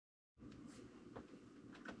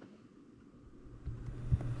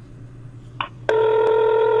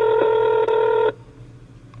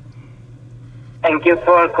Thank you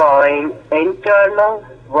for calling Internal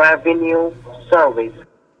Revenue Service.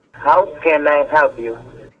 How can I help you?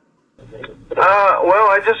 Well,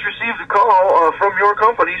 I just received a call from your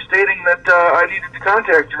company stating that I needed to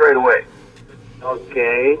contact you right away.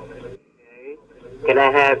 Okay. Can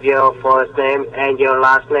I have your first name and your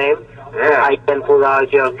last name? Yeah. I can pull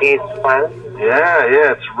out your case file. Yeah,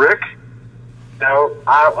 it's Rick. So,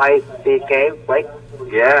 R-I-C-K, right?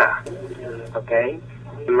 Yeah. Okay.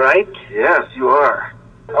 Right? Yes, you are.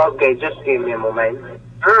 Okay, just give me a moment.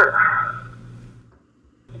 Sure.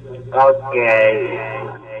 Okay.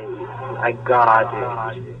 I got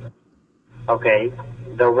it. Okay.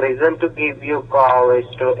 The reason to give you a call is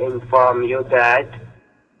to inform you that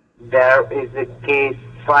there is a case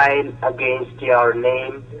filed against your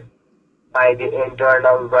name by the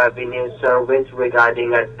Internal Revenue Service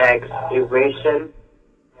regarding a tax evasion,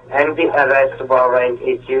 and the arrest warrant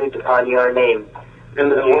issued on your name. Do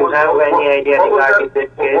you have any idea regarding this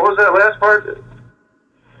case? What was that last part?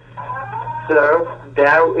 Sir,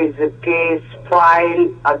 there is a case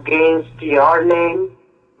filed against your name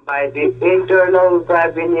by the Internal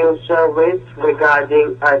Revenue Service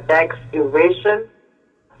regarding a tax evasion,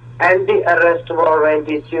 and the arrest warrant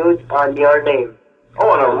issued on your name.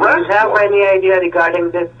 Oh, an arrest warrant? Do you have any idea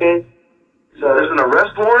regarding this case? So there's an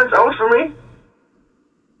arrest warrant out for me?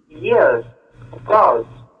 Yes, of course.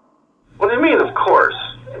 What do you mean, of course?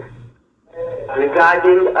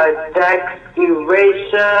 Regarding a tax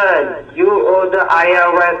evasion, you owe the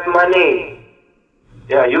IRS money.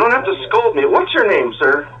 Yeah, you don't have to scold me. What's your name,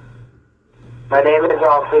 sir? My name is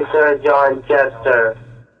Officer John Chester.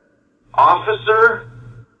 Officer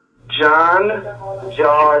John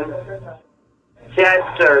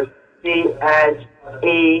Chester,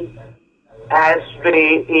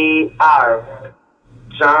 C-H-E-S-T-E-R.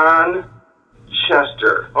 John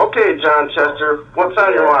Chester. Okay, John Chester, what's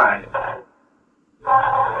on your mind?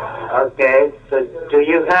 Okay, so do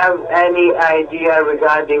you have any idea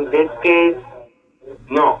regarding this case?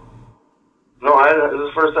 No, this is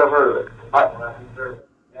the first I've heard of it.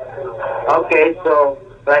 Okay, so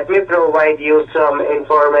let me provide you some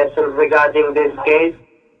information regarding this case.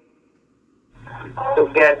 To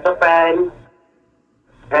get the pen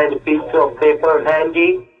and a piece of paper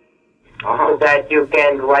handy, so that you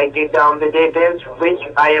can write it down the details which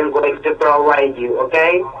I am going to provide you,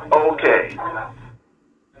 okay? Okay.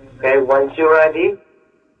 Okay, once you're ready,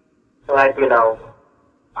 let me know.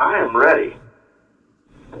 I am ready.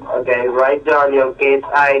 Okay, write down your case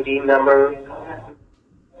ID number.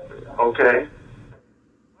 Okay.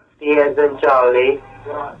 C as in Charlie.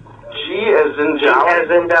 G as in D Jolly? as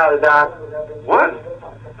in Delta. What?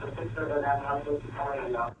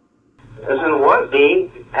 As in what?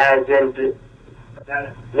 D as in...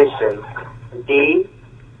 Listen. D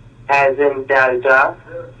as in Delta.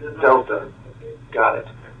 Delta. Got it.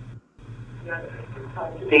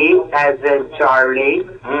 C as in Charlie.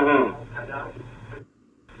 Mm-hmm.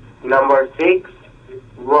 Number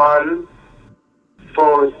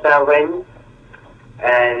 6147.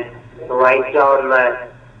 And write down my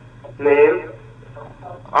name.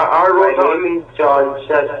 I wrote My down... name is John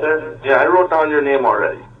Chester. Yeah, I wrote down your name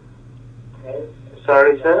already.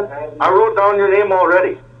 Sorry, sir? I wrote down your name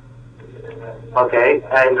already. Okay,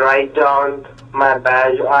 and write down my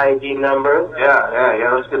badge ID number. Yeah,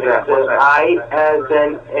 let's get that. So What's that? I as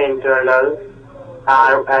in internal,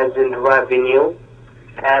 R as in revenue,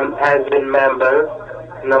 M as in member,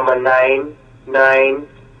 number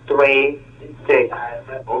 9936.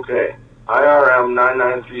 Okay. IRM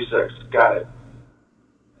 9936. Got it.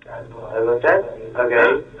 Understand?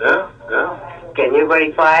 Okay. Yeah. Can you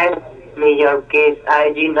verify me your case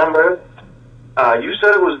ID number? You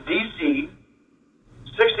said it was DC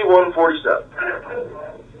 6147.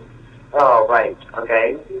 Oh, right.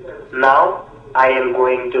 Okay. Now, I am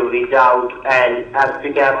going to read out an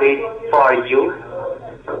affidavit for you.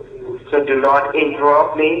 So do not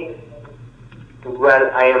interrupt me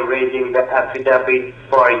while I am reading the affidavit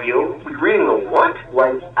for you. Reading the what?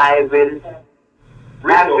 Once I will...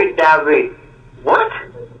 Affidavit. What?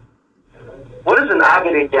 What is an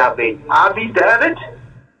affidavit? Affidavit?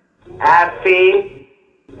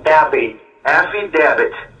 Affidavit.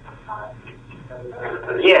 Affidavit.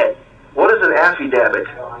 Yes. What is an affidavit?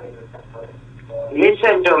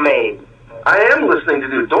 Listen to me. I am listening to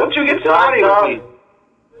you. Don't you get funny with me.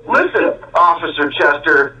 Listen, Officer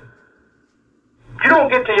Chester. You don't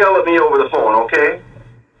get to yell at me over the phone, okay?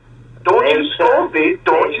 Don't you scold me.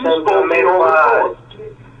 Don't you scold me over the phone.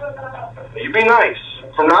 You be nice.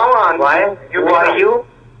 From now on, Why? you Who be are nice. you?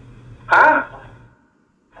 Huh?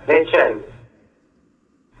 Listen.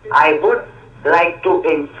 I would like to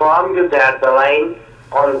inform you that the line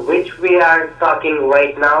on which we are talking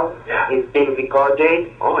right now is being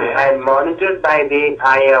recorded and monitored by the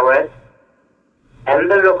IRS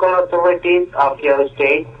and the local authorities of your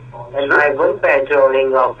state. And I will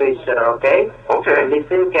patrolling officer, okay? Okay.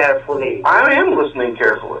 Listen carefully. I am listening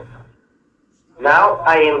carefully. Now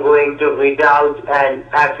I am going to read out an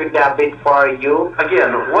affidavit for you.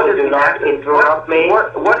 Again, what is do not interrupt me.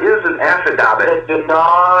 What is an affidavit? Do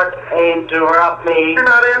not interrupt me. You're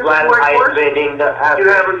not answering while my I'm question. reading the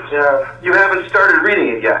affidavit. You haven't started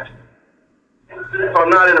reading it yet. So I'm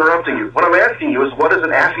not interrupting you. What I'm asking you is, what is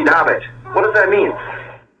an affidavit? What does that mean?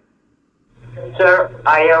 Sir,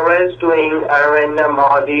 IRS doing a random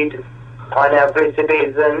audit on every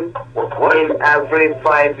citizen in every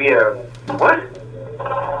 5 years. What?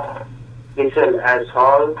 Listen,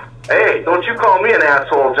 asshole. Hey, don't you call me an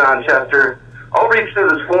asshole, John Chester. I'll reach through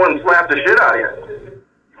this phone and slap the shit out of you.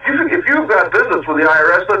 If you've got business with the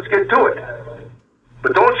IRS, let's get to it.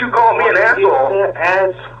 But don't you call me an asshole.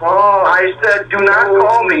 Asshole. I said do not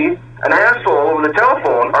call me an asshole over the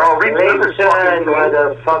telephone, or I'll reach through this fucking phone.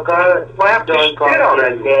 Motherfucker. Slap the Don't shit call out me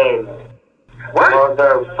of you. again. What?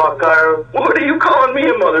 Motherfucker. What are you calling me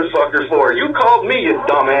a motherfucker for? You called me, you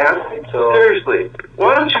dumbass. Seriously.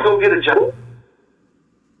 Why don't you go get a job?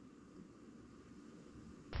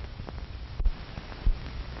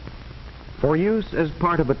 For use as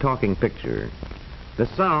part of a talking picture, the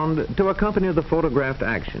sound to accompany the photographed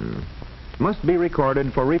action must be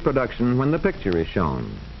recorded for reproduction when the picture is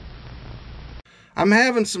shown. I'm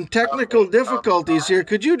having some technical difficulties here.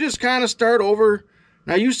 Could you just kind of start over?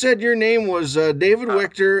 Now, you said your name was David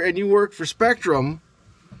Wichter, and you work for Spectrum.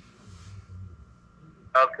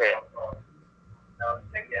 Okay.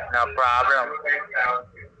 No problem.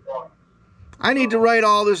 I need to write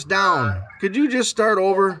all this down. Could you just start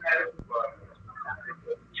over?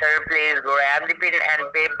 Sir, please grab the pen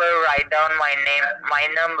and paper, write down my name, my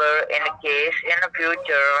number, in case in the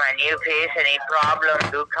future when you face any problem,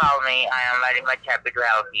 do call me. I am very much happy to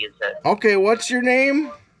help you, sir. Okay, what's your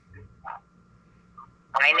name?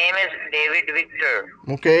 My name is David Wichter.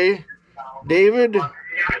 Okay. David?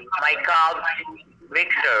 My call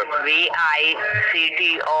Wichter.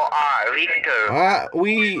 V-I-C-T-O-R. Wichter.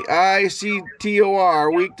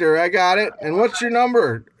 W-I-C-T-O-R. Wichter. I got it. And what's your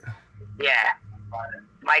number? Yeah.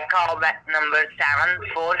 My callback number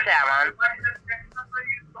 747.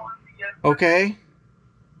 Okay.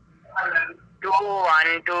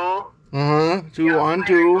 212.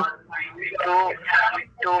 212.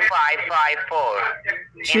 2554.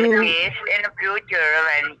 In case in the future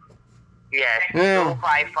when yes,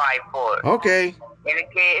 2554. Okay. In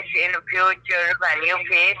case in the future when you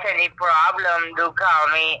face any problem, do call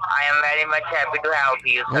me. I am very much happy to help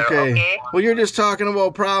you, sir. Okay. Well, you're just talking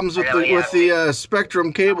about problems with the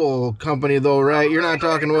Spectrum Cable Company, though, right? You're not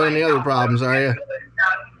talking about any other problems, are you?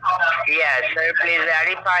 Yes, sir. Please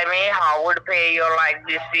verify me. How would pay you like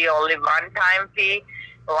this fee? Only one-time fee.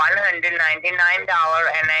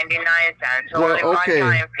 $199.99. Only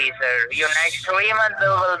one-time fee, sir. Your next 3 months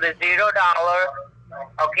bill will be $0.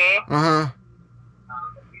 Okay.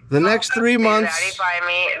 The next 3 months. Verify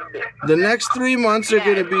me. The next 3 months are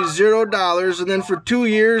going to be $0, and then for 2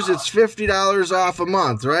 years it's $50 off a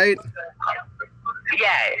month, right?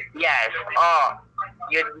 Yes. Oh,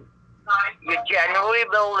 your January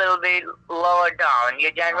bill will be lower down.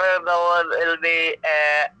 Your January bill will be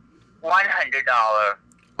 $100.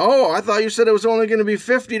 Oh, I thought you said it was only going to be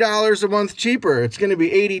 $50 a month cheaper. It's going to be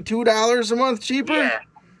 $82 a month cheaper? Yeah.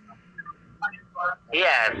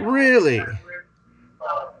 Yes. Really?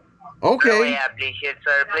 Okay. Really appreciate,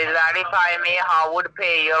 sir. Please verify me. How would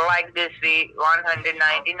pay you like this fee?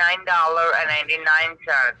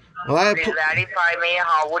 $199.99. Well, please verify me.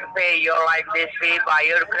 How would pay you like this fee by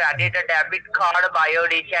your credit or debit card, by your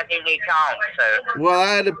checking account, sir? Well,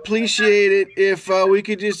 I'd appreciate it if we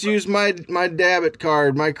could just use my debit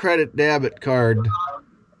card, my credit debit card.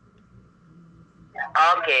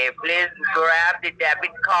 Okay, please grab the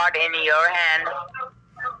debit card in your hand.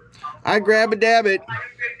 I grab a debit.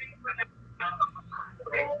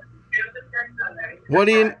 What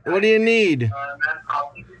do you need?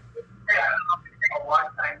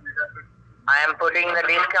 I am putting the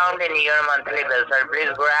discount in your monthly bill, sir. Please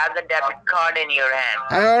grab the debit card in your hand.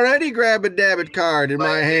 I already grab a debit card in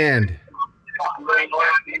my hand. Oh, please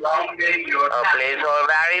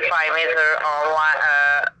verify me, sir,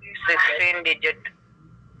 on 16-digit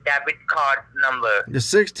debit card number. The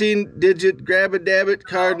 16-digit grab a debit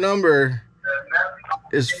card number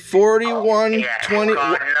is 4120.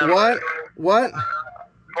 What? What?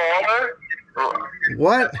 Four.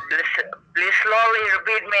 What? Please slowly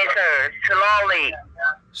repeat me, sir. Slowly.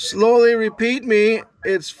 Slowly repeat me.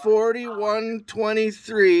 It's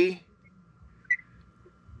 4123.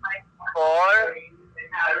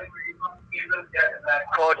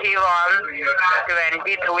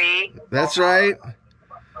 4123. That's right.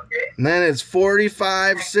 And then it's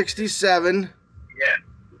 4567.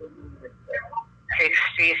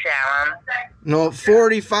 67. No,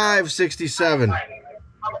 4567.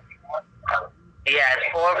 Yes,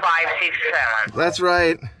 4567. That's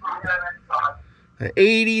right.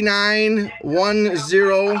 8910.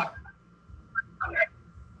 8910.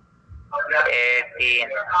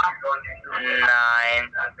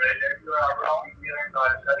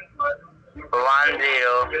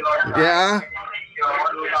 Yeah.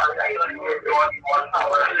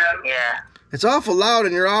 Yeah. It's awful loud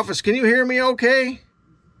in your office. Can you hear me okay?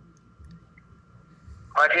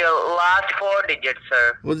 What's your last 4 digits,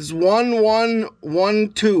 sir? Well, it's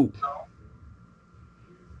 1112.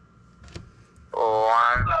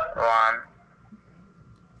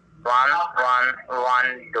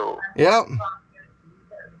 1112. Yep.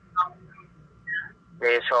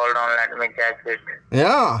 Please hold on, let me check it.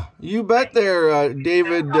 Yeah, you bet there,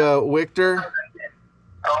 David Wichter.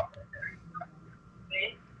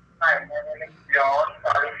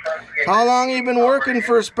 How long you been working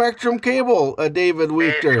for Spectrum Cable, David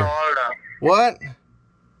Please Wichter? hold on. What?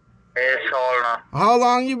 Please hold on. How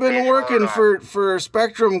long you been Please working hold for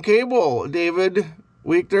Spectrum Cable, David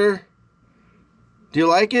Wichter? Do you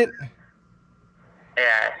like it?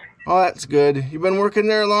 Yes. Oh, that's good. You been working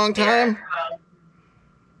there a long time?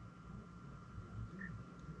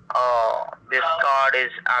 Oh, this card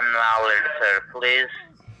is unvalid, sir. Please.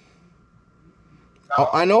 Oh,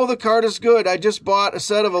 I know the card is good. I just bought a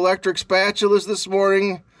set of electric spatulas this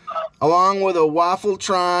morning, along with a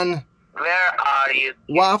Waffletron Where are you?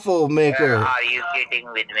 waffle maker. Where are you kidding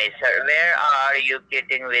with me, sir? Where are you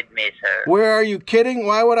kidding with me, sir? Where are you kidding?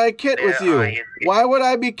 Why would I kid with Where are you? you kidding? Why would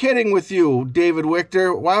I be kidding with you, David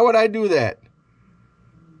Wichter? Why would I do that?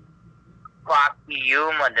 Fuck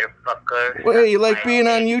you, motherfucker. Well, hey, you like being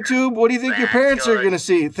on YouTube? What do you think your parents are going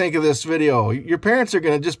to think of this video? Your parents are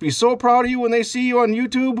going to just be so proud of you when they see you on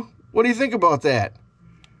YouTube? What do you think about that?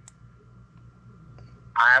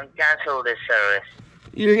 I'm cancel this service.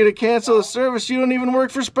 You're going to cancel the service? You don't even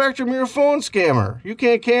work for Spectrum. You're a phone scammer. You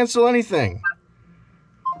can't cancel anything.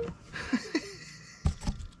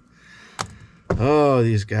 Oh,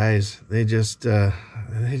 these guys. They just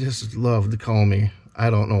love to call me. I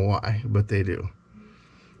don't know why, but they do.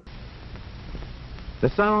 The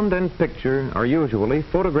sound and picture are usually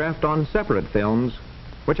photographed on separate films,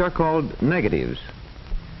 which are called negatives.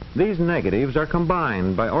 These negatives are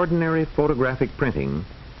combined by ordinary photographic printing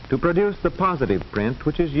to produce the positive print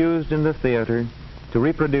which is used in the theater to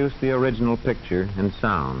reproduce the original picture and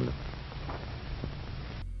sound.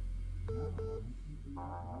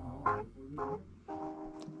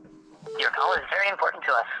 Your call is very important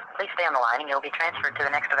to us. Please stay on the line and you'll be transferred to the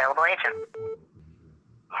next available agent.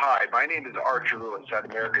 Hi, my name is Archer Lewis at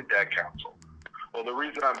American Debt Council. Well, the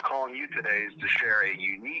reason I'm calling you today is to share a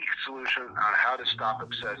unique solution on how to stop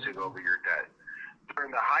obsessing over your debt.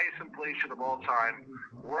 During the highest inflation of all time,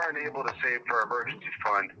 we're unable to save for our emergency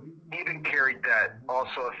fund. Even carry debt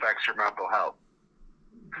also affects your mental health.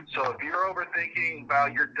 So if you're overthinking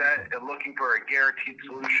about your debt and looking for a guaranteed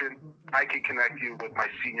solution, I can connect you with my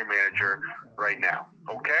senior manager right now.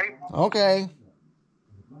 Okay? Okay.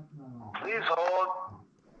 Please hold.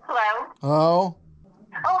 Hello. Oh.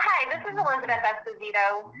 Oh, hi. This is Elizabeth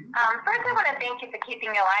Esposito. First, I want to thank you for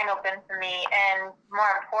keeping your line open for me, and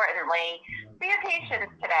more importantly, for your patience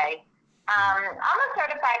today. I'm a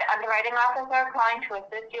certified underwriting officer calling to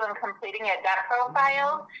assist you in completing your debt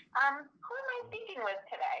profile. Who am I speaking with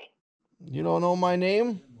today? You don't know my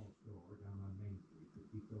name?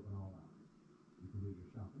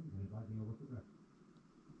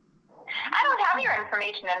 I don't have your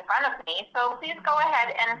information in front of me, so please go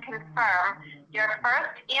ahead and confirm your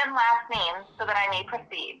first and last name so that I may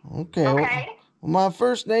proceed. Okay. Okay? Well, my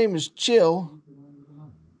first name is Chill.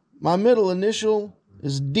 My middle initial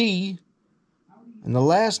is D. And the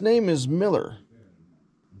last name is Miller.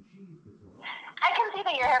 I can see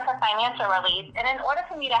that you're here for financial relief, and in order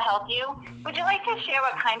for me to help you, would you like to share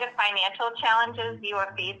what kind of financial challenges you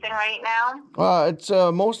are facing right now? It's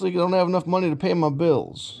mostly I don't have enough money to pay my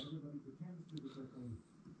bills.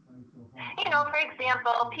 You know, for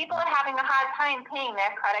example, people are having a hard time paying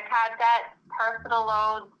their credit card debt, personal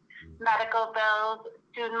loans, medical bills,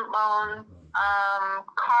 student loans,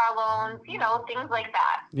 car loans, you know, things like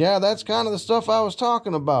that. Yeah, that's kind of the stuff I was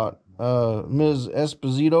talking about, Ms.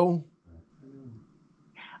 Esposito.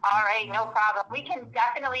 All right, no problem. We can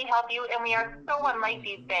definitely help you, and we are so unlike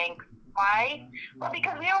these banks. Why? Well,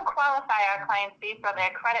 because we don't qualify our clients based on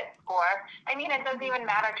their credit score. I mean, it doesn't even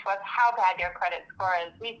matter to us how bad your credit score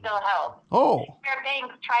is. We still help. Oh. Their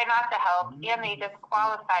banks try not to help, and they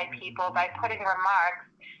disqualify people by putting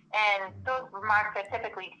remarks, and those remarks are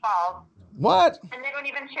typically false. What? And they don't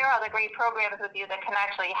even share all the great programs with you that can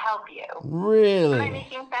actually help you. Really? Am I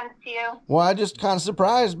making sense to you? Well, I'm just kind of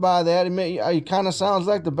surprised by that. It kind of sounds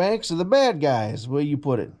like the banks are the bad guys, the way you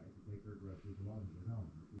put it.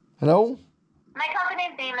 Hello? My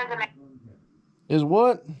company's name Is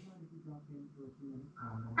what?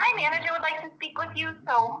 My manager would like to speak with you,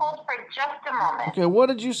 so hold for just a moment. Okay, what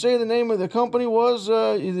did you say the name of the company was?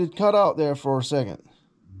 It cut out there for a second.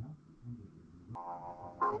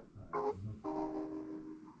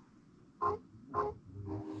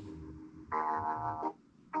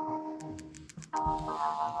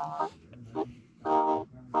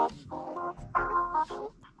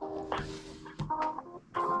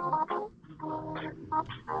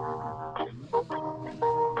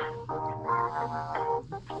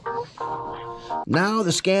 Now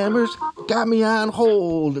the scammers got me on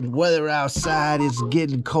hold, and weather outside is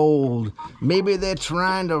getting cold. Maybe they're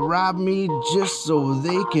trying to rob me just so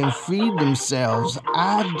they can feed themselves.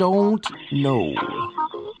 I don't know.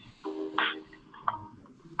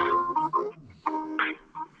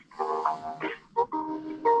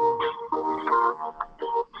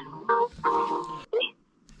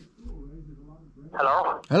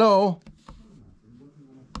 Hello? Hello?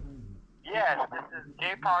 Yes, this is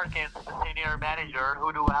Jay Parkins, the senior manager.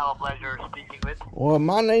 Who do I have a pleasure speaking with? Well,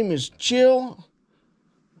 my name is Chill.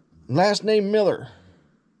 Last name Miller.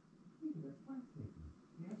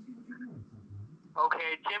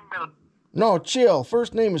 Okay, Jim Miller. No, Chill.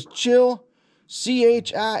 First name is Chill.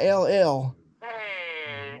 Chill.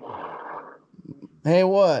 Hey. Hey,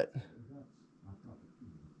 what?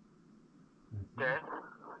 Yes.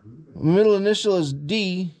 Middle initial is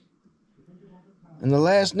D. And the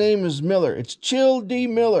last name is Miller. It's Chill D.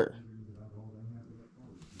 Miller.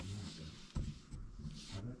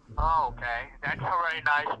 Oh, okay. That's a very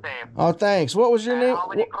nice name. Oh, thanks. What was your And name? how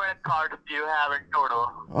many credit cards do you have in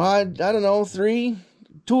total? I don't know, 3.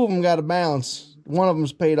 2 of them got a balance. One of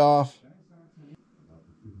them's paid off.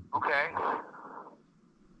 Okay.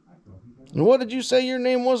 And what did you say your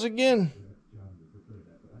name was again?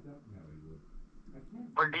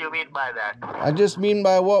 What do you mean by that? I just mean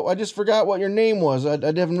by what? I just forgot what your name was. I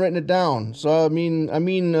haven't written it down. So I mean,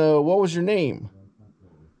 what was your name?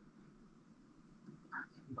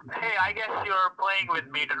 Hey, I guess you're playing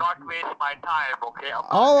with me. Do not waste my time, okay?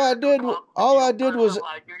 All I did was.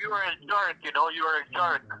 Like, you were a jerk, you know? You were a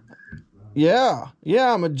jerk.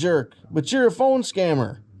 Yeah, I'm a jerk. But you're a phone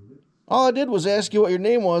scammer. All I did was ask you what your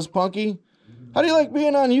name was, Punky. How do you like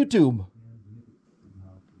being on YouTube?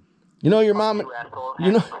 You know your mom.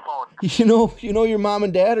 You know your mom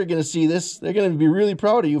and dad are gonna see this. They're gonna be really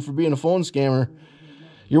proud of you for being a phone scammer.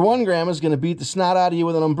 Your one grandma's gonna beat the snot out of you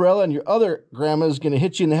with an umbrella, and your other grandma's gonna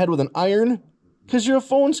hit you in the head with an iron. Cause you're a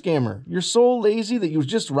phone scammer. You're so lazy that you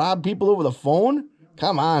just rob people over the phone?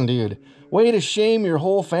 Come on, dude. Way to shame your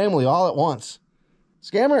whole family all at once.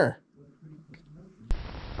 Scammer.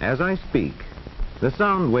 As I speak, the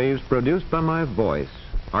sound waves produced by my voice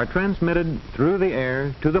are transmitted through the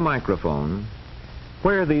air to the microphone,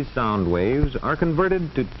 where these sound waves are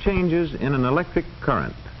converted to changes in an electric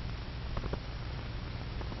current.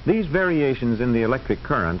 These variations in the electric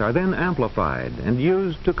current are then amplified and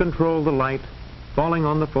used to control the light falling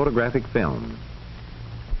on the photographic film.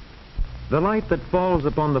 The light that falls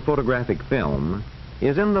upon the photographic film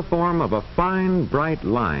is in the form of a fine, bright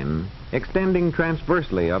line extending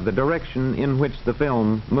transversely of the direction in which the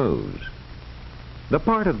film moves. The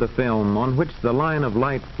part of the film on which the line of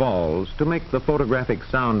light falls to make the photographic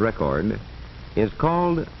sound record is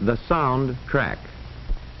called the sound track.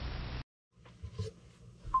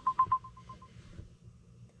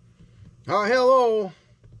 Oh, hello.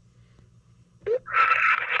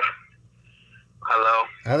 Hello.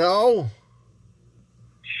 Hello.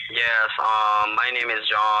 Yes, my name is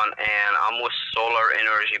John, and I'm with Solar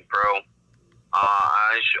Energy Pro.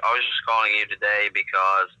 I was just calling you today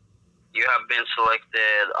because you have been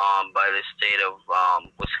selected by the state of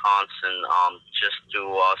Wisconsin just to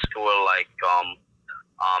school like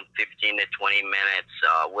 15 to 20 minutes,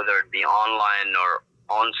 whether it be online or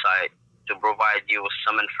on-site, to provide you with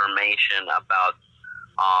some information about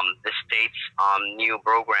the state's new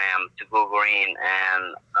program to go green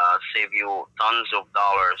and save you tons of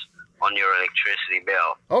dollars on your electricity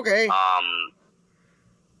bill. Okay.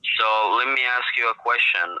 So let me ask you a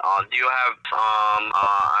question. Do you have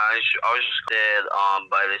I was just did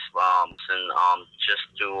by this and just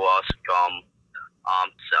to ask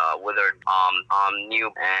withered, new.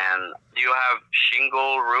 And do you have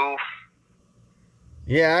shingle roof?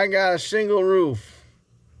 Yeah, I got a shingle roof.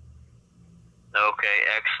 Okay,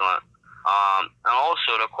 excellent. And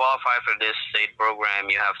also, to qualify for this state program,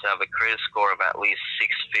 you have to have a credit score of at least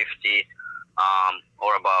 650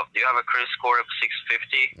 or above. Do you have a credit score of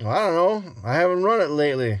 650? Well, I don't know. I haven't run it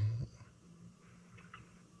lately.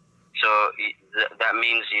 So that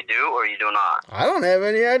means you do or you do not? I don't have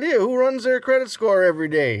any idea. Who runs their credit score every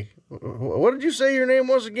day? What did you say your name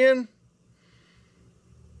was again?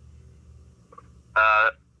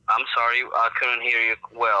 I'm sorry, I couldn't hear you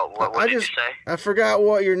well. What did you say? I forgot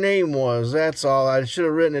what your name was. That's all. I should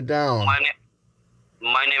have written it down.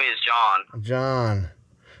 My name is John. John.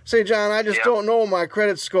 Say, John, I just don't know my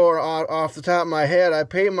credit score off the top of my head. I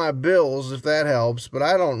pay my bills, if that helps, but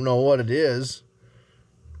I don't know what it is.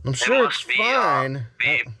 I'm sure it's fine.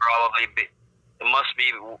 It must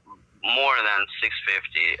be more than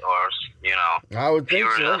 650, or, you know. I would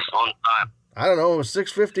think so. On time. I don't know. Is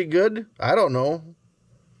 650 good? I don't know.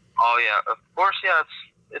 Oh, yeah. Of course, yeah,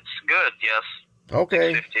 it's good, yes.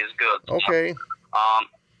 Okay. 650 is good. Okay.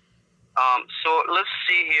 So let's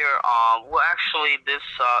see here. Well, actually,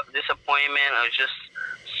 this appointment is just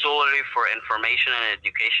solely for information and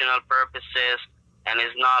educational purposes, and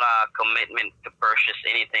is not a commitment to purchase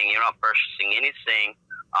anything. You're not purchasing anything.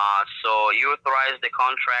 So you authorize the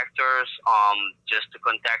contractors just to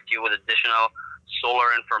contact you with additional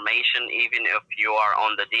solar information, even if you are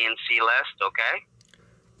on the DNC list. Okay.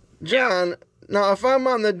 John, now if I'm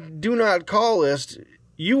on the do not call list,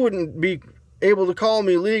 you wouldn't be able to call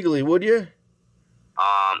me legally, would you?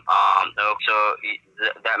 No. So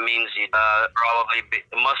that means you probably it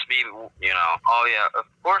must be, you know. Oh yeah, of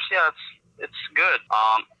course, yeah. It's good.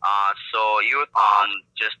 So you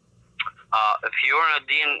just if you're on a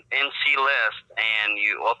DNC list and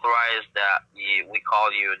you authorize that we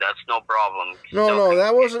call you, that's no problem. No,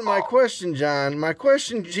 that wasn't my question, John. My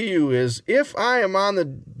question to you is, if I am on the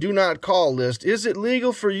do not call list, is it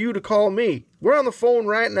legal for you to call me? We're on the phone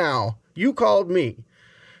right now. You called me.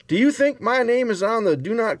 Do you think my name is on the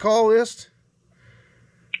do not call list?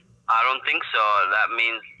 I don't think so. That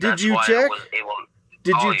means Did you check?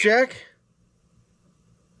 Did you check?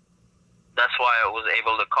 That's why I was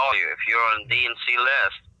able to call you. If you're on DNC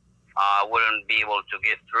list, I wouldn't be able to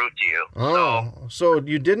get through to you. Oh, so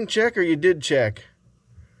you didn't check or you did check?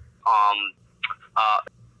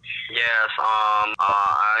 Yes,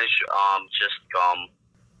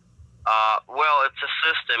 well, it's a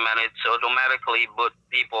system, and it's automatically put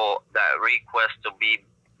people that request to be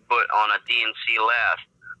put on a DNC list.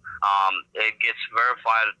 It gets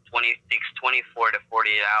verified 24 to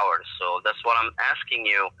 48 hours. So that's what I'm asking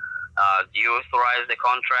you. Do you authorize the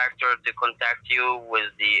contractor to contact you with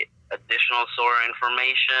the additional solar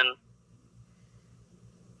information?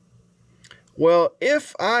 Well,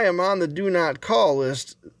 if I am on the do not call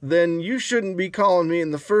list, then you shouldn't be calling me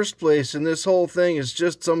in the first place, and this whole thing is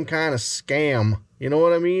just some kind of scam. You know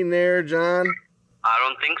what I mean there, John? I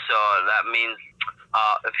don't think so. That means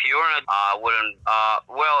if you're in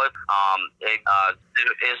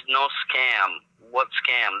there is no scam. What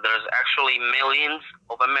scam? There's actually millions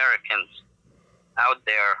of Americans out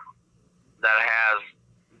there that has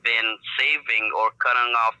been saving or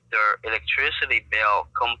cutting off their electricity bill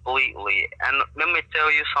completely. And let me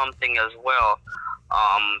tell you something as well.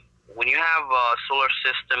 When you have a solar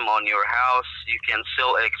system on your house, you can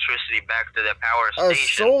sell electricity back to the power station. A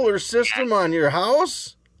solar system on your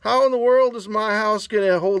house? How in the world is my house going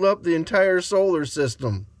to hold up the entire solar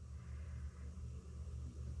system?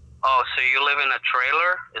 Oh, so you live in a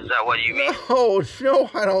trailer? Is that what you mean? No,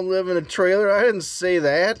 I don't live in a trailer. I didn't say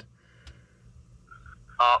that.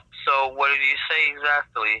 So what did you say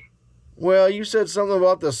exactly? Well, you said something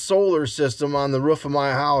about the solar system on the roof of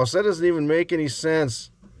my house. That doesn't even make any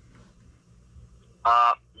sense.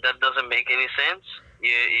 That doesn't make any sense?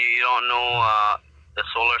 You don't know the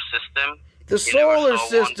solar system? The solar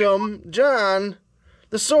system, John,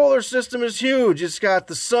 the solar system is huge. It's got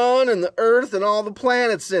the sun and the earth and all the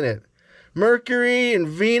planets in it. Mercury and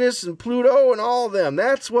Venus and Pluto and all of them.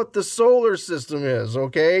 That's what the solar system is,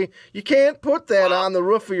 okay? You can't put that on the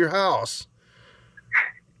roof of your house.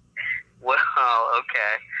 Well,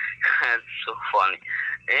 okay. That's so funny.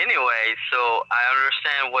 Anyway, so I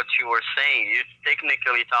understand what you were saying. You're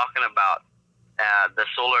technically talking about the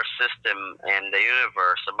solar system and the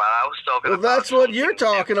universe, but I was talking about... Well, that's what you're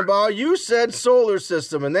talking about. You said solar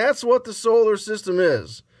system, and that's what the solar system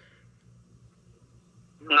is.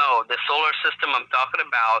 No, the solar system I'm talking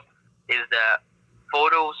about is the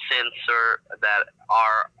photo sensor that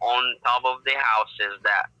are on top of the houses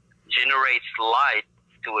that generates light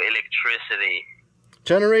to electricity.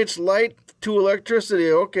 Generates light to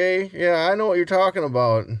electricity. Okay. Yeah, I know what you're talking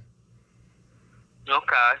about.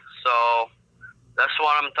 Okay, so that's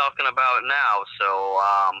what I'm talking about now. So,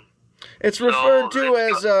 it's referred to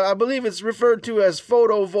as, I believe it's referred to as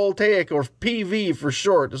photovoltaic, or PV for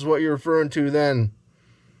short, is what you're referring to then.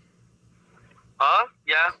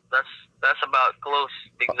 Yeah, that's about close,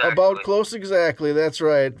 exactly. About close, exactly. That's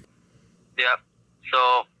right. Yep.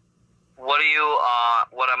 So, what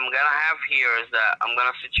I'm gonna have here is that I'm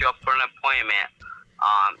gonna set you up for an appointment,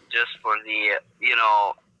 just for the,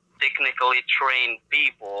 technically trained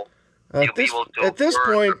people to be able to. At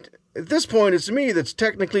this point, it's me that's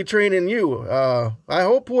technically training you. I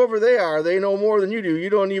hope whoever they are, they know more than you do. You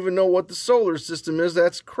don't even know what the solar system is.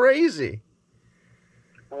 That's crazy.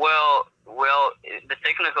 Well, the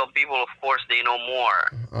technical people, of course, they know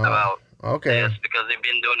more about this because they've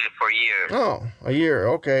been doing it for years. Oh, a year,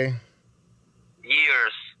 okay.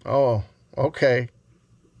 Years. Oh, okay.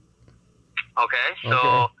 Okay,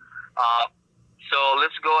 so, so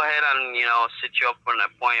let's go ahead and, set you up for an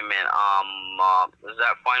appointment. Is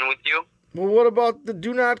that fine with you? Well, what about the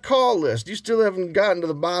do not call list? You still haven't gotten to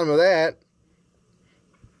the bottom of that.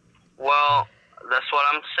 Well, that's what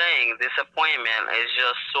I'm saying. This appointment is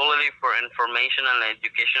just solely for information and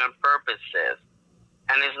educational purposes.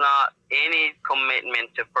 And it's not any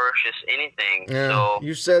commitment to purchase anything. Yeah, so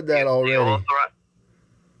you said that already.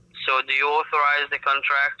 So do you authorize the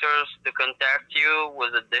contractors to contact you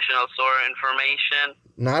with additional solar information?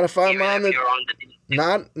 Not if I'm on the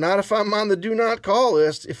not if I'm on the do not call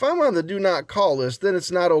list. If I'm on the do not call list, then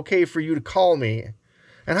it's not okay for you to call me.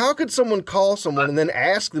 And how could someone call someone and then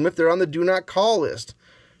ask them if they're on the do not call list?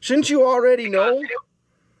 Shouldn't you already know?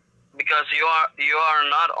 Because you are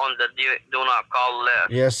not on the do not call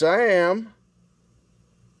list. Yes, I am.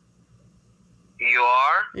 You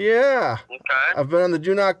are? Yeah. Okay. I've been on the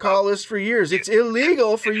do not call list for years. It's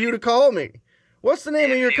illegal for you to call me. What's the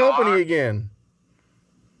name of your company again?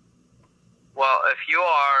 Well, if you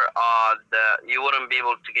are, you wouldn't be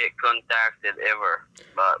able to get contacted ever.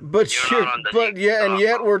 And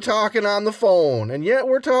yet we're talking on the phone.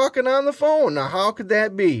 Now, how could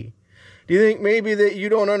that be? Do you think maybe that you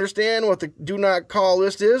don't understand what the do not call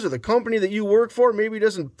list is, or the company that you work for maybe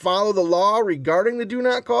doesn't follow the law regarding the do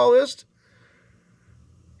not call list?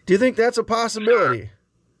 Do you think that's a possibility?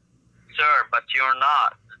 Sir, but you're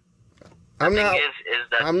not. I'm not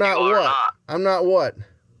what?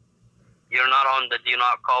 You're not on the do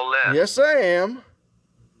not call list. Yes, I am.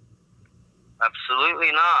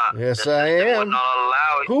 Absolutely not. Yes, I am. Would not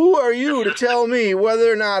allow Who are you to tell me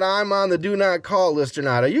whether or not I'm on the do not call list or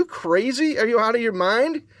not? Are you crazy? Are you out of your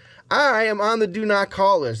mind? I am on the do not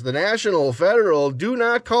call list, the National Federal Do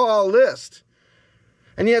Not Call list.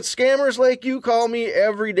 And yet scammers like you call me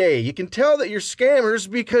every day. You can tell that you're scammers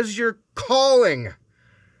because you're calling.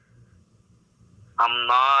 I'm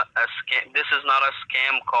not a scam. This is not a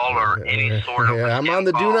scam call or any sort of. I'm on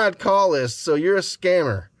the do not call list, so you're a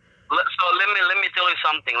scammer. So let me tell you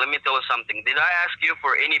something. Did I ask you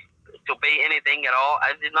to pay anything at all?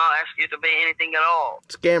 I did not ask you to pay anything at all.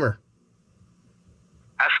 Scammer.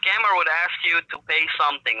 A scammer would ask you to pay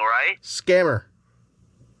something, right? Scammer.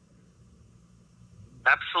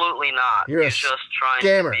 Absolutely not. You're just trying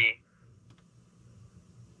scammer. to be.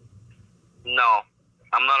 No,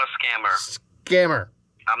 I'm not a scammer. Scammer.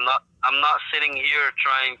 I'm not sitting here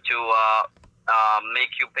trying to make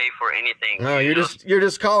you pay for anything. No, you're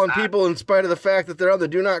just calling people in spite of the fact that they're on the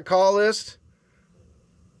do not call list.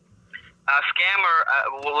 A scammer.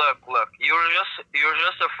 Look. You're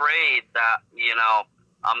just afraid that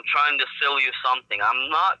I'm trying to sell you something. I'm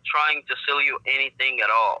not trying to sell you anything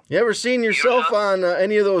at all. You ever seen yourself on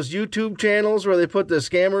any of those YouTube channels where they put the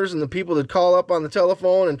scammers and the people that call up on the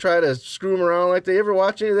telephone and try to screw them around like that? You ever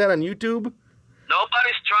watch any of that on YouTube?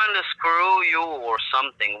 Nobody's trying to screw you or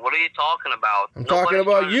something. What are you talking about? I'm talking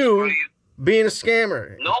about you being a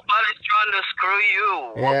scammer. Nobody's trying to screw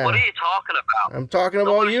you. Yeah. What are you talking about? I'm talking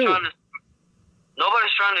about you.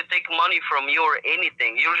 Nobody's trying to take money from you or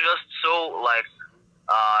anything. You're just so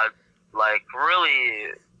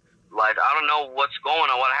really, I don't know what's going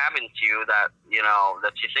on, what happened to you that you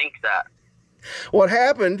think that. What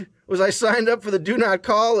happened was I signed up for the do not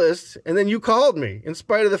call list, and then you called me, in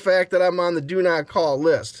spite of the fact that I'm on the do not call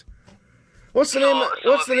list. What's the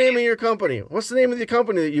name of your company? What's the name of the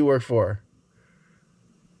company that you work for?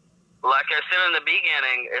 Like I said in the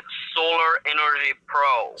beginning, it's Solar Energy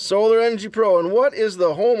Pro. Solar Energy Pro. And what is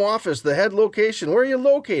the home office, the head location? Where are you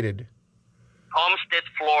located? Homestead,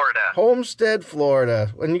 Florida. Homestead,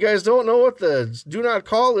 Florida. And you guys don't know what the do not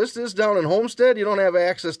call list is down in Homestead? You don't have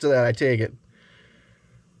access to that, I take it.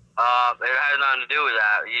 It has nothing to do with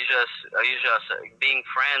that. You just being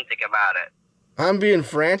frantic about it. I'm being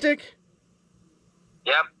frantic?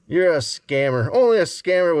 Yep. You're a scammer. Only a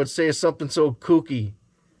scammer would say something so kooky.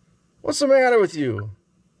 What's the matter with you?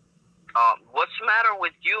 What's the matter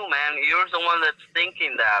with you, man? You're the one that's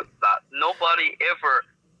thinking that. But nobody ever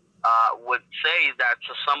would say that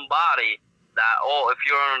to somebody that, oh, if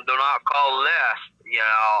you're on do not call list, you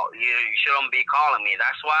know, you shouldn't be calling me.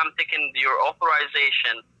 That's why I'm taking your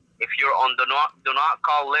authorization. If you're on the do not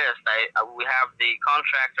call list, we have the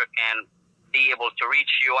contractor can be able to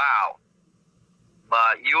reach you out.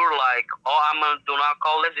 But you're like, oh, I'm on do not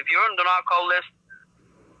call list. If you're on do not call list,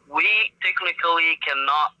 we technically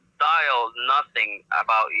cannot dial nothing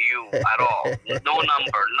about you at all. No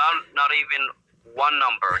number, not even one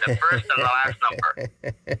number, the first and the last number.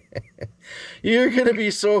 You're going to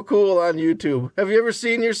be so cool on YouTube. Have you ever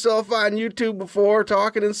seen yourself on YouTube before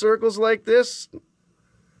talking in circles like this?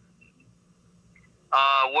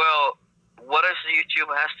 Well, what does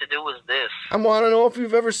YouTube has to do with this? I want to know if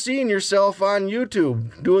you've ever seen yourself on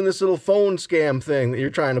YouTube doing this little phone scam thing that you're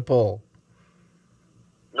trying to pull.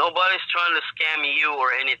 Nobody's trying to scam you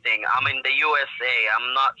or anything. I'm in the USA.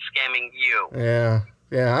 I'm not scamming you.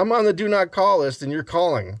 Yeah, I'm on the do not call list and you're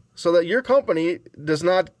calling. So that your company does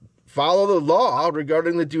not follow the law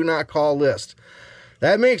regarding the do not call list.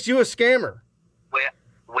 That makes you a scammer.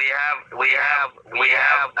 We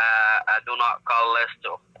have a do not call list,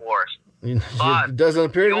 of course. It doesn't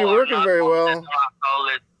appear to be working very well.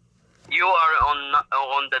 You are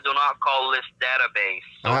on the do not call list database.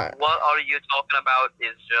 So what are you talking about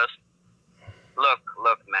is just look,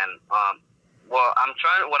 man. What I'm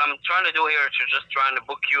trying to do here is just trying to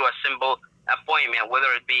book you a simple appointment,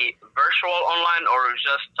 whether it be virtual online or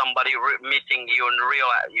just somebody meeting you in real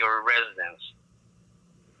at your residence.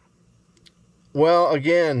 Well,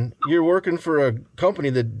 again, you're working for a company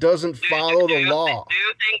that doesn't follow the law. Do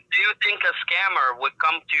you think a scammer would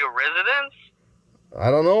come to your residence? I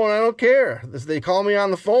don't know, and I don't care. They call me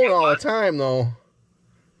on the phone all the time, though.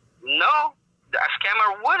 No, a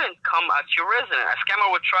scammer wouldn't come at your residence. A scammer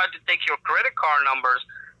would try to take your credit card numbers,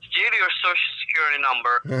 steal your social security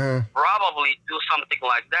number, probably do something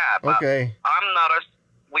like that. But okay.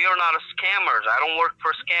 We are not scammers. I don't work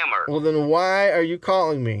for scammers. Well, then why are you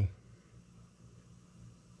calling me?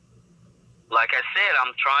 Like I said,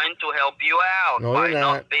 I'm trying to help you out by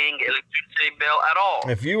not paying electricity bill at all.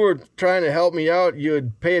 If you were trying to help me out, you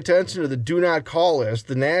would pay attention to the do not call list,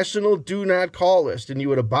 the national do not call list, and you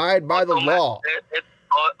would abide by the law. It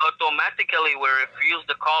automatically will refuse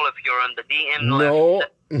the call if you're on the DM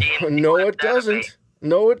list. No, it doesn't.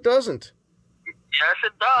 No, it doesn't. Yes,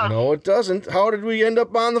 it does. No, it doesn't. How did we end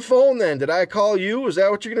up on the phone then? Did I call you? Is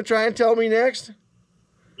that what you're going to try and tell me next?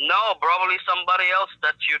 No, probably somebody else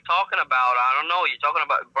that you're talking about. I don't know. You're talking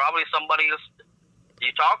about probably somebody else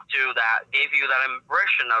you talked to that gave you that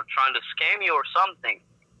impression of trying to scam you or something.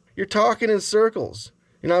 You're talking in circles.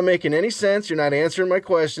 You're not making any sense. You're not answering my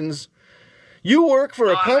questions. You work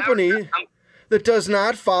for a company that does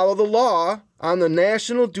not follow the law on the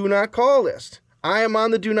national do not call list. I am on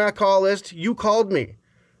the do not call list. You called me.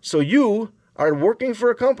 So you are working for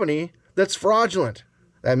a company that's fraudulent.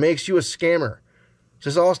 That makes you a scammer. Is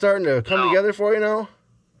this all starting to come together for you now?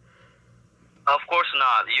 Of course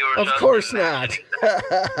not. Of course not.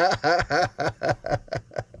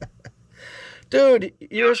 Dude,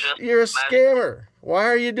 you're a scammer. Why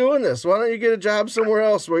are you doing this? Why don't you get a job somewhere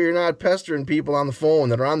else where you're not pestering people on the phone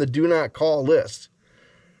that are on the do not call list?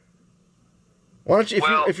 Why don't you,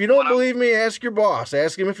 if you don't believe me, ask your boss.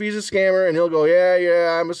 Ask him if he's a scammer, and he'll go,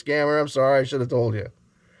 yeah, I'm a scammer. I'm sorry, I should have told you.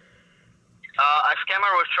 A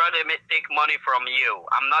scammer will try to take money from you.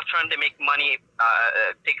 I'm not trying to take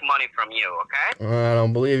money from you, okay? I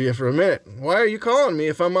don't believe you for a minute. Why are you calling me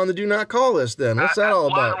if I'm on the do not call list then? What's that all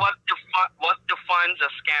about? What defines a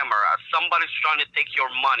scammer? Somebody's trying to take your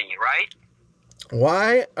money, right?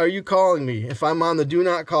 Why are you calling me if I'm on the do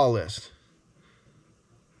not call list?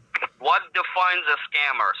 What defines a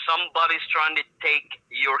scammer? Somebody's trying to take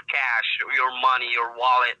your cash, your money, your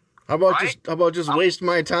wallet. How about just waste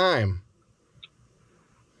my time?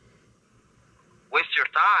 Waste your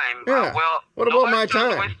time? Yeah. What about my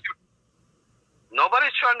time?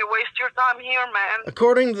 Nobody's trying to waste your time here, man.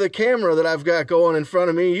 According to the camera that I've got going in front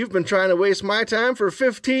of me, you've been trying to waste my time for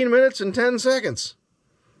 15 minutes and 10 seconds.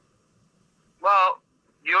 Well,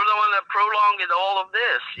 you're the one that prolonged all of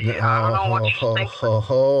this. I don't know what you think.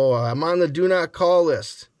 I'm on the do not call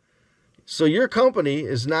list. So your company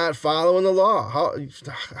is not following the law.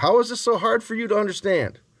 How is this so hard for you to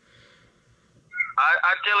understand?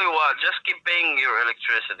 I tell you what, just keep paying your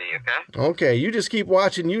electricity, okay? Okay, you just keep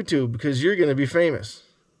watching YouTube because you're going to be famous.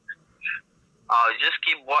 Just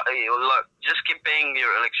keep look. Just keep paying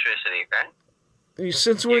your electricity, okay?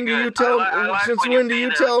 Since when do you tell? Since when do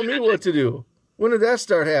you tell me what to do? When did that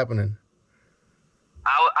start happening?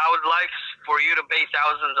 I would like for you to pay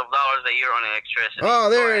thousands of dollars a year on electricity. Oh,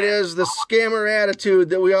 there it is, the scammer attitude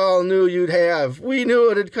that we all knew you'd have. We knew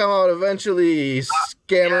it'd come out eventually,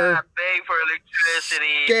 scammer. Yeah, pay for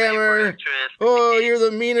electricity. Scammer. Pay for electricity. Oh, you're the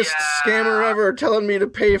meanest scammer ever, telling me to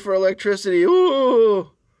pay for electricity. Ooh.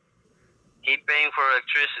 Keep paying for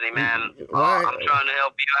electricity, man. Why? I'm trying to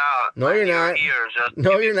help you out. No, you're not.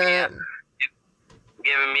 No, you're not.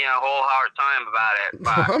 Giving me a whole hard time about it.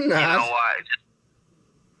 But No, I'm not. You know what?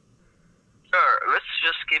 Sure, let's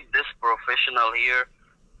just keep this professional here.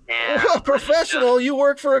 And professional? You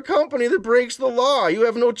work for a company that breaks the law. You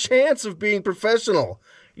have no chance of being professional.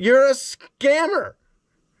 You're a scammer.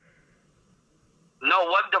 No,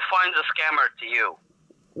 what defines a scammer to you?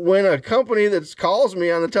 When a company that calls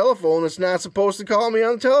me on the telephone that's not supposed to call me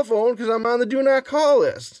on the telephone because I'm on the do not call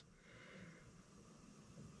list.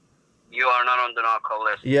 You are not on the not call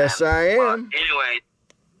list. Yes, man. I am. Anyway,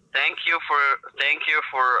 thank you for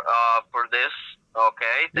this.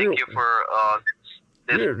 Okay, thank you for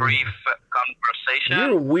this brief conversation.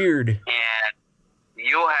 You're weird. And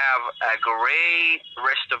you have a great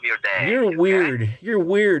rest of your day. You're okay? weird. You're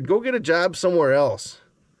weird. Go get a job somewhere else.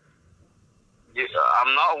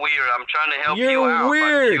 I'm not weird. I'm trying to help you You're out.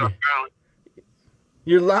 weird.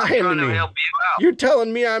 You're lying to me. To help you out. You're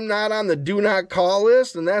telling me I'm not on the do not call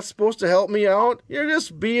list and that's supposed to help me out? You're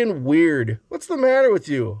just being weird. What's the matter with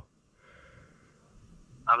you?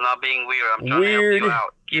 I'm not being weird. I'm trying to help you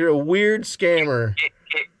out. You're a weird scammer. Keep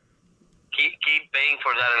paying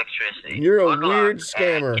for that electricity. You're a weird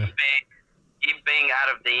scammer. Keep paying out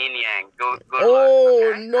of the yin yang. Good oh,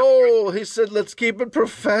 luck, okay? no. He said, let's keep it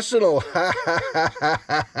professional.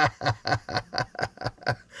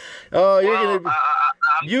 Oh, you're going to...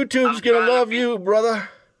 YouTube's going to love you, brother.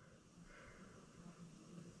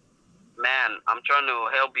 Man, I'm trying to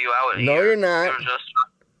help you out here. No, you're not.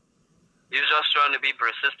 You're just trying to be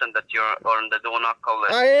persistent that you're on the do not call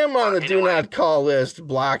list. I am on the do not call list,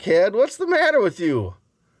 blockhead. What's the matter with you?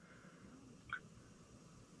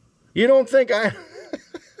 You don't think I...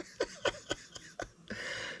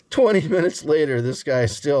 20 minutes later, this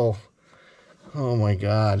guy's still... Oh, my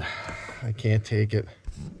God. I can't take it.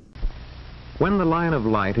 When the line of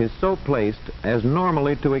light is so placed as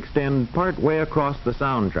normally to extend part way across the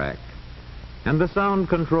soundtrack, and the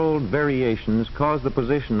sound-controlled variations cause the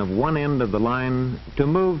position of one end of the line to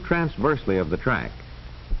move transversely of the track,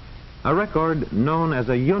 a record known as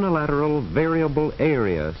a unilateral variable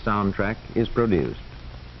area soundtrack is produced.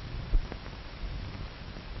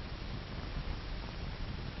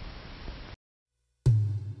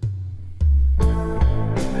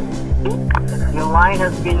 Your line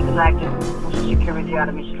has been connected to Security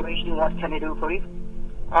Administration. What can I do for you?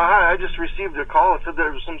 Hi, I just received a call. It said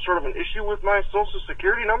there was some sort of an issue with my social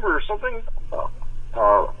security number or something. Oh,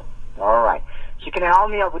 all right. So can you help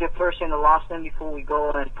me out with your first and the last name before we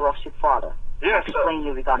go and proceed further? Yes. Explain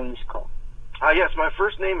you regarding this call. Yes, my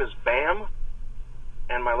first name is Bam,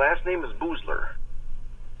 and my last name is Boozler.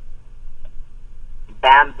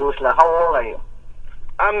 Bam Boozler. How old are you?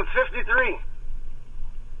 I'm 53.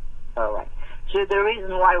 All right. So the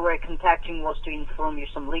reason why we're contacting was to inform you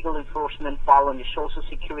some legal enforcement following your social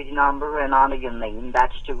security number and honor your name.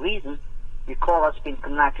 That's the reason your call has been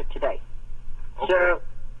connected today. Okay. So,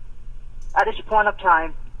 at this point of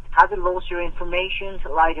time, have you lost your information,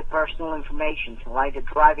 like your personal information, like your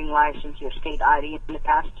driving license, your state ID in the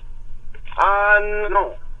past?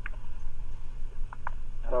 No.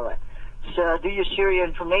 All right. So, do you share your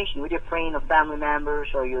information with your friend or family members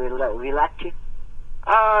or your relative?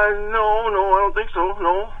 No, I don't think so,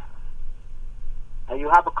 no. You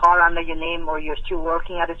have a car under your name or you're still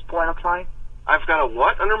working at this point of time? I've got a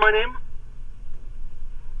what under my name?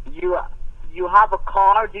 You have a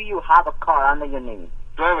car? Do you have a car under your name?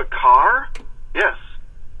 Do I have a car? Yes.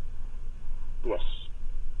 Yes.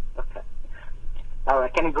 Okay.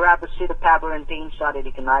 Alright, can you grab a sheet of paper and pen so that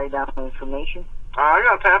you can write down the information? I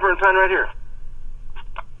got a paper and pen right here.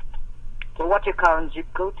 So what's your current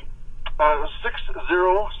zip code?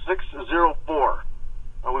 60604.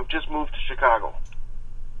 We've just moved to Chicago.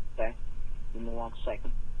 Okay. Give me 1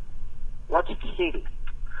 second. What's the city?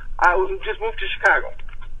 We just moved to Chicago.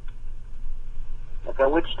 Okay,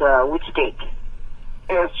 which state?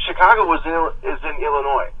 Chicago is in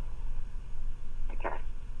Illinois. Okay.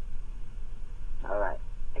 Alright,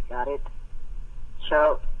 I got it.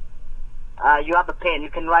 So, you have a pen.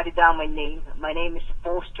 You can write it down my name. My name is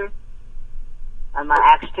Foster. And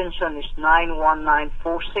my extension is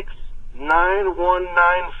 91946.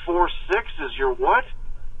 91946 is your what?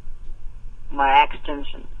 My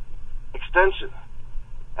extension. Extension.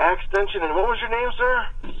 Extension, and what was your name, sir?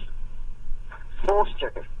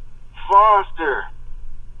 Foster. Foster.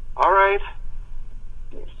 All right.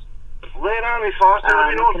 Yes. Lay it on me, Foster. Let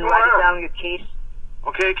me know you what's can going write on. down your case.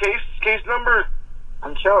 Okay, case number.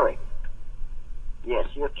 I'm sorry. Yes,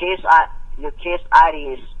 your case ID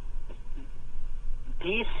is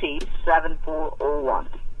DC 7401.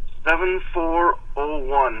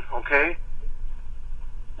 7401. Okay.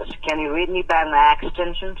 Can you read me back my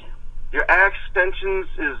extensions? Your extensions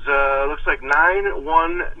is looks like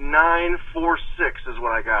 91946 is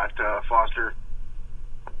what I got, Foster.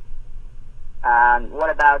 And what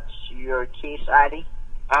about your case ID?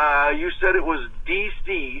 You said it was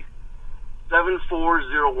DC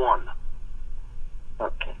 7401.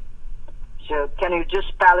 Okay. So can you just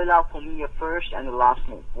spell it out for me, your first and your last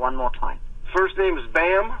name, one more time? First name is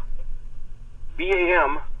Bam,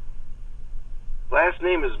 B-A-M. Last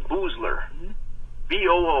name is Boozler,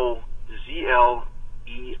 B-O-O-Z-L-E-R.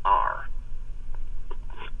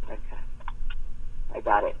 Okay. I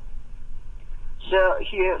got it. So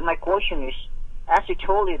here, my question is, as you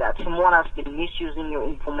told you that someone has been misusing your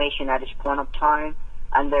information at this point of time,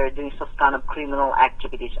 and they're doing some kind of criminal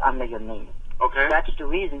activities under your name. Okay. That's the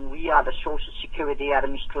reason we are the Social Security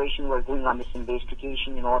Administration. We're going on this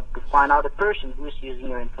investigation in order to find out the person who is using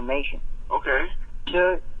your information. Okay.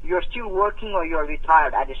 So you're still working or you're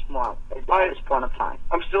retired at this point of time?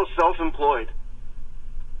 I'm still self-employed.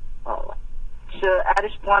 All right. So at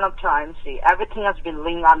this point of time, see, everything has been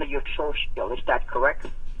linked under your social. Is that correct?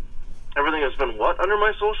 Everything has been what under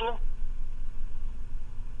my social?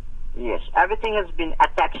 Yes, everything has been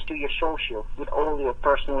attached to your social with all your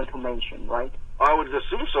personal information, right? I would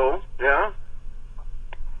assume so, yeah.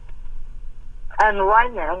 And right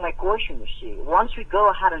now, my question is, see, once we go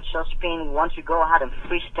ahead and suspend, once we go ahead and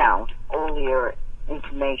freeze down all your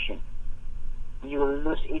information, you will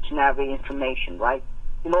lose each and every information, right?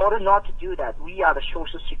 In order not to do that, we are the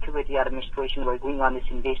Social Security Administration. We're going on this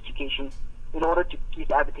investigation in order to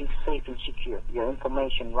keep everything safe and secure, your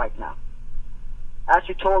information right now. As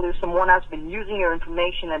you told you, someone has been using your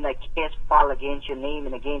information and a case filed against your name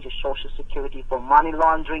and against your Social Security for money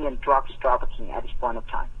laundering and drugs trafficking at this point of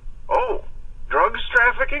time. Oh, drugs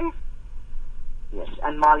trafficking? Yes,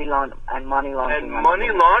 and money laundering. And money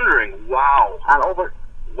laundering, wow. And over...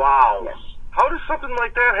 Wow. Yes. How does something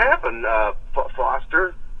like that happen,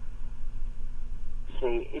 Foster?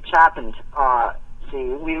 See, it's happened. See,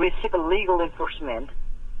 we receive a legal enforcement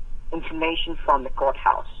information from the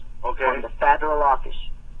courthouse. Okay. From the federal office.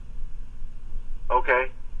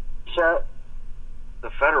 Okay. So...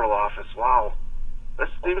 The federal office, wow. This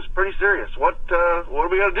seems pretty serious. What are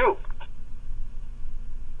we going to do?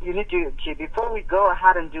 You need to, see, before we go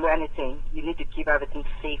ahead and do anything, you need to keep everything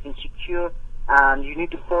safe and secure, and you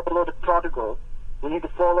need to follow the protocol. We need to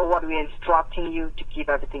follow what we're instructing you to keep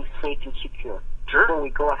everything safe and secure. Sure. Before we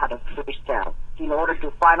go ahead and freeze down, in order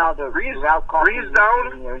to find out the real cause of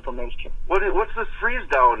your information. What's this freeze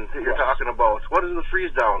down that you're talking about? What is the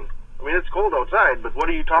freeze down? I mean, it's cold outside, but what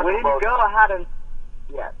are you talking about? We need to go ahead and,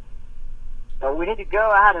 we need to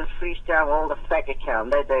go ahead and freeze down all the fake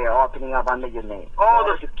accounts that they are opening up under your name.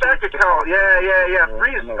 Oh, the fake account. Yeah.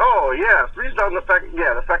 Freeze. Oh, yeah. Freeze down the fake.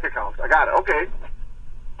 Yeah, the fake accounts. I got it. Okay.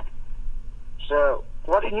 So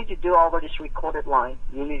what you need to do over this recorded line,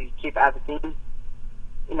 you need to keep everything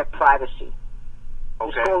in a privacy.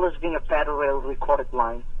 Okay. This call is being a federal recorded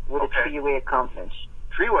line with a three-way conference.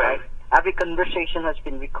 Three-way? Right? Every conversation has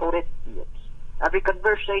been recorded. Yes. Every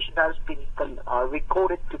conversation has been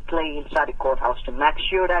recorded to play inside the courthouse to make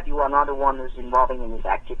sure that you are not the one who's involving in this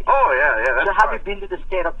activity. Oh, yeah, that's So have you been to the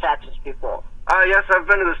state of Texas before? Yes, I've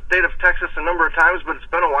been to the state of Texas a number of times, but it's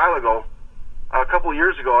been a while ago. A couple of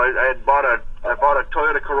years ago, I had bought a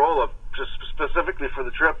Toyota Corolla just specifically for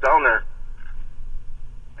the trip down there.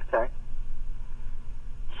 Okay.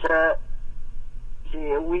 So, see,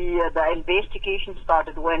 the investigation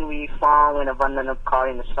started when we found an abandoned car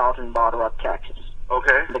in the southern border of Texas.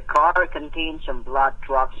 Okay. The car contained some blood,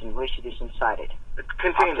 drugs, and residues inside it. It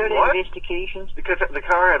contained After what? the investigations, Because the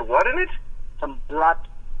car had what in it? Some blood,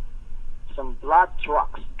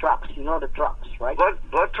 drugs. You know the drugs, right?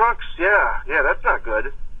 Blood trucks? Yeah, that's not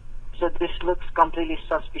good. So this looks completely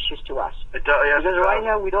suspicious to us. It does, yes, because right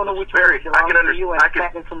now we don't know which one belongs to you, and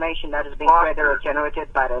that information that is being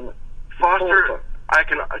generated by the Foster. I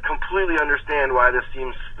can completely understand why this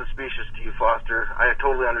seems suspicious to you, Foster. I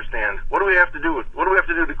totally understand. What do we have to do? What do we have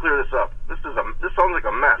to do to clear this up? This sounds like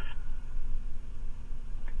a mess.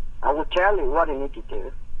 I will tell you what you need to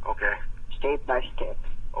do. Okay. Step by step.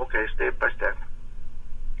 Okay, step by step.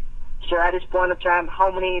 So at this point of time,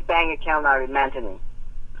 how many bank accounts are you maintaining?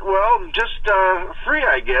 Well, just 3,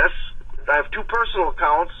 I guess. I have 2 personal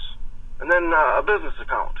accounts and then a business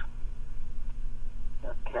account.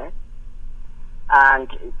 Okay.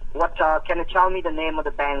 And what can you tell me the name of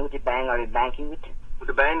the bank are you banking with?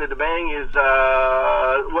 The bank is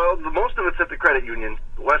well, most of it's at the credit union,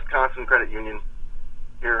 the Wisconsin Credit Union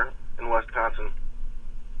here in Wisconsin.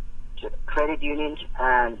 Credit union,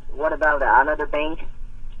 and what about another bank?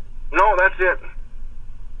 No, that's it.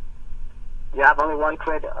 You have only one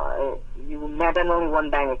credit. You maintain only one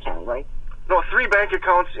bank account, right? No, 3 bank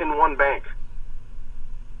accounts in one bank.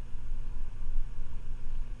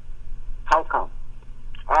 How come?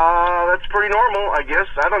 That's pretty normal, I guess.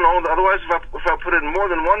 I don't know. Otherwise, if I put it in more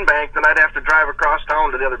than one bank, then I'd have to drive across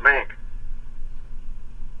town to the other bank.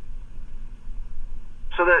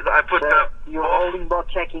 So that I put you're holding both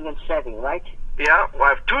checking and saving, right? Yeah, well, I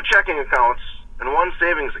have 2 checking accounts and 1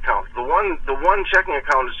 savings account. The one checking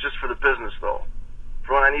account is just for the business, though,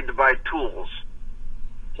 for when I need to buy tools.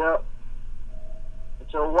 So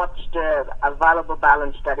what's the available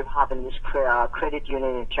balance that you have in this credit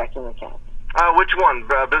union checking account? Which one,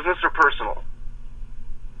 business or personal?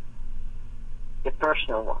 The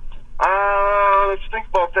personal one. Let's think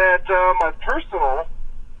about that. My personal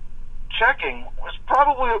checking was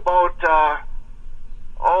probably about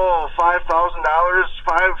 $5,000,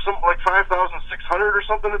 something like $5,600 or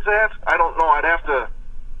something. It's at. I don't know. I'd have to.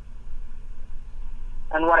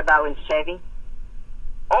 And what about in saving?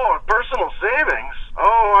 Oh, personal savings.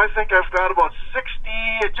 Oh, I think I've got about 60.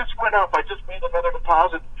 It just went up. I just made another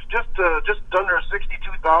deposit, just under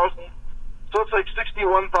 62,000. So it's like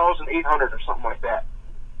 61,800 or something like that.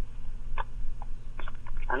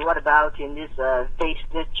 And what about in this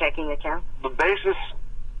business checking account? The basis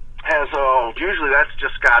has usually that's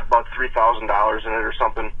just got about $3,000 in it or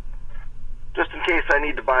something, just in case I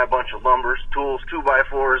need to buy a bunch of lumbers, tools,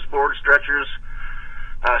 2x4s, board stretchers,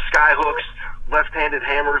 sky hooks, left-handed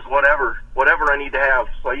hammers, whatever I need to have.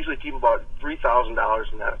 So I usually keep about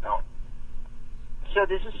 $3,000 in that account. So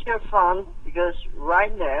this is your fund, because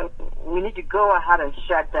right now we need to go ahead and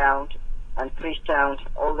shut down and freeze down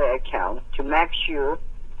all the accounts to make sure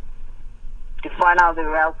to find out the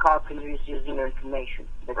real culprit who is using your information.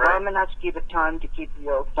 The government has to give it time to keep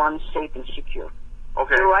your funds safe and secure.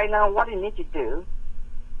 Okay. So right now what you need to do,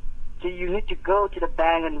 so you need to go to the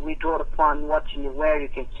bank and withdraw the fund where you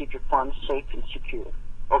can keep your funds safe and secure.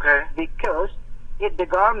 Okay. Because if the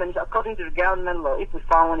government, according to the government law, if we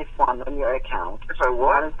found any fund on your account, if I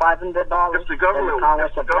what? More than $500, if the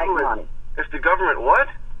government, if the government what?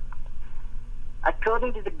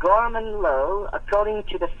 According to the government law, according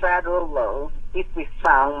to the federal law, if we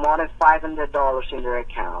found more than $500 in your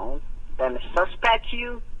account, then suspect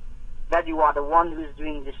you that you are the one who is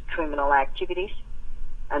doing these criminal activities,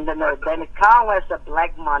 and then it counts as a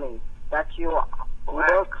black money. That's your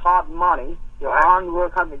work hard money, your own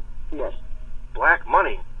work hard money. Yes. Black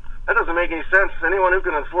money? That doesn't make any sense. Anyone who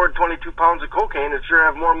can afford 22 pounds of cocaine would sure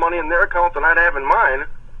have more money in their account than I'd have in mine.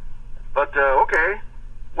 But, okay.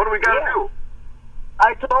 What do we got to do?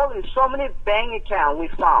 I told you, so many bank accounts we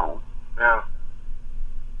found. Yeah.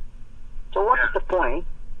 So what's the point?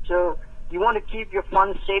 So you want to keep your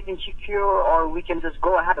funds safe and secure, or we can just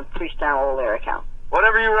go ahead and freeze down all their accounts?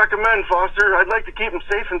 Whatever you recommend, Foster. I'd like to keep them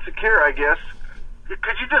safe and secure, I guess.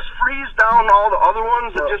 Could you just freeze down all the other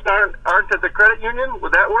ones that just aren't at the credit union?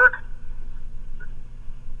 Would that work?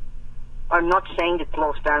 I'm not saying to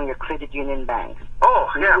close down your credit union banks. Oh,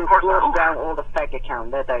 yeah, of course. Close down all the fake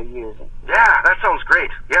accounts that they're using. Yeah, that sounds great.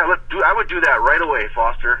 Yeah, I would do that right away,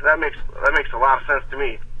 Foster. That makes a lot of sense to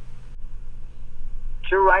me.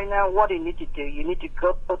 So right now, what you need to do, you need to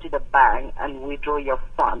go to the bank and withdraw your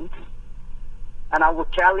funds. And I will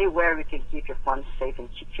tell you where you can keep your funds safe and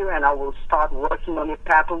secure, and I will start working on your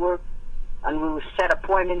paperwork, and we will set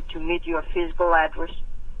appointment to meet your physical address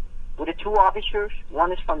with the 2 officers.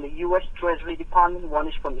 One is from the U.S. Treasury Department, one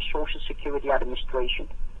is from the Social Security Administration.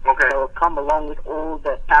 Okay. They will come along with all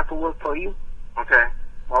the paperwork for you. Okay.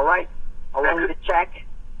 All right? Along with the check.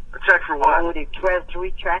 A check for what? Along with the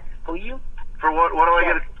Treasury check for you. For what? What do I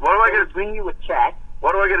get? What do I get? Bring you a check.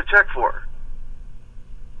 What do I get a check for?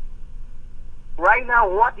 Right now,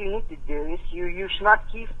 what you need to do is you should not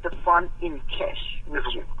keep the fund in cash with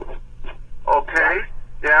you. Okay.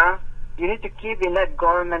 Yeah. You need to keep in that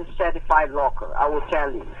government certified locker. I will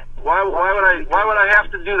tell you. Why would I have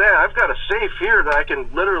to do that? I've got a safe here that I can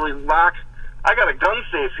literally lock. I got a gun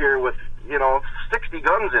safe here with 60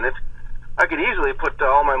 guns in it. I could easily put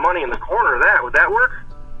all my money in the corner of that. Would that work?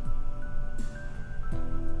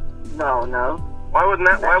 No. Why wouldn't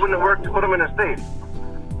it work to put them in a safe?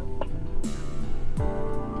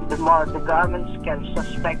 The government can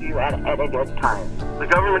suspect you at any time. The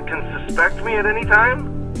government can suspect me at any time?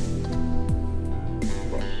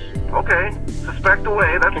 Okay, suspect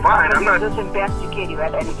away, that's fine. I'm not... Just investigate you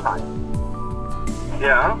at any time.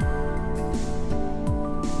 Yeah?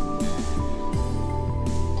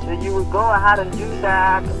 So you would go ahead and do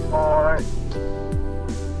that, or...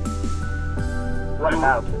 What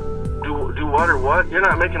about it? Do what or what? You're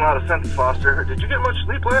not making a lot of sense, Foster. Did you get much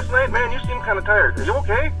sleep last night? Man, you seem kind of tired. Are you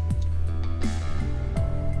okay?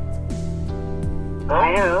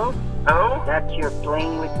 Hello? Hello? That you're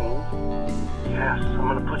playing with me? Yes, I'm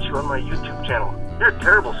gonna put you on my YouTube channel. You're a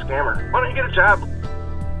terrible scammer. Why don't you get a job?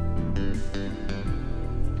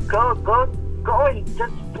 Go and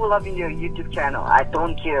just pull up in your YouTube channel. I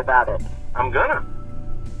don't care about it. I'm gonna.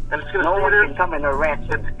 And it's gonna no stay one there. Can come and arrest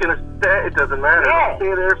you. It's gonna stay. It doesn't matter. Yeah. It'll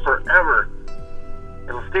stay there forever.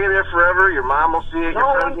 It'll stay there forever. Your mom will see it.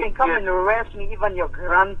 No one can come and arrest me. Even your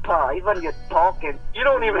grandpa. Even your dog. And you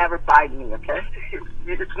don't even never bite me. Okay.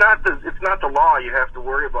 It's not the law you have to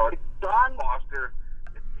worry about. It's done, Foster.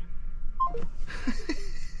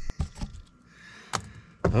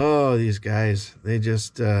 Oh, these guys, they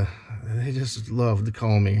just love to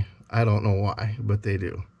call me. I don't know why, but they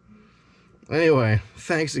do. Anyway,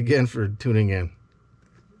 thanks again for tuning in.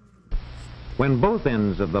 When both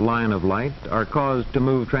ends of the line of light are caused to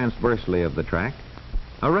move transversely of the track,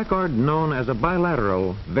 a record known as a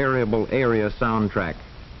bilateral variable area soundtrack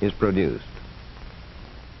is produced.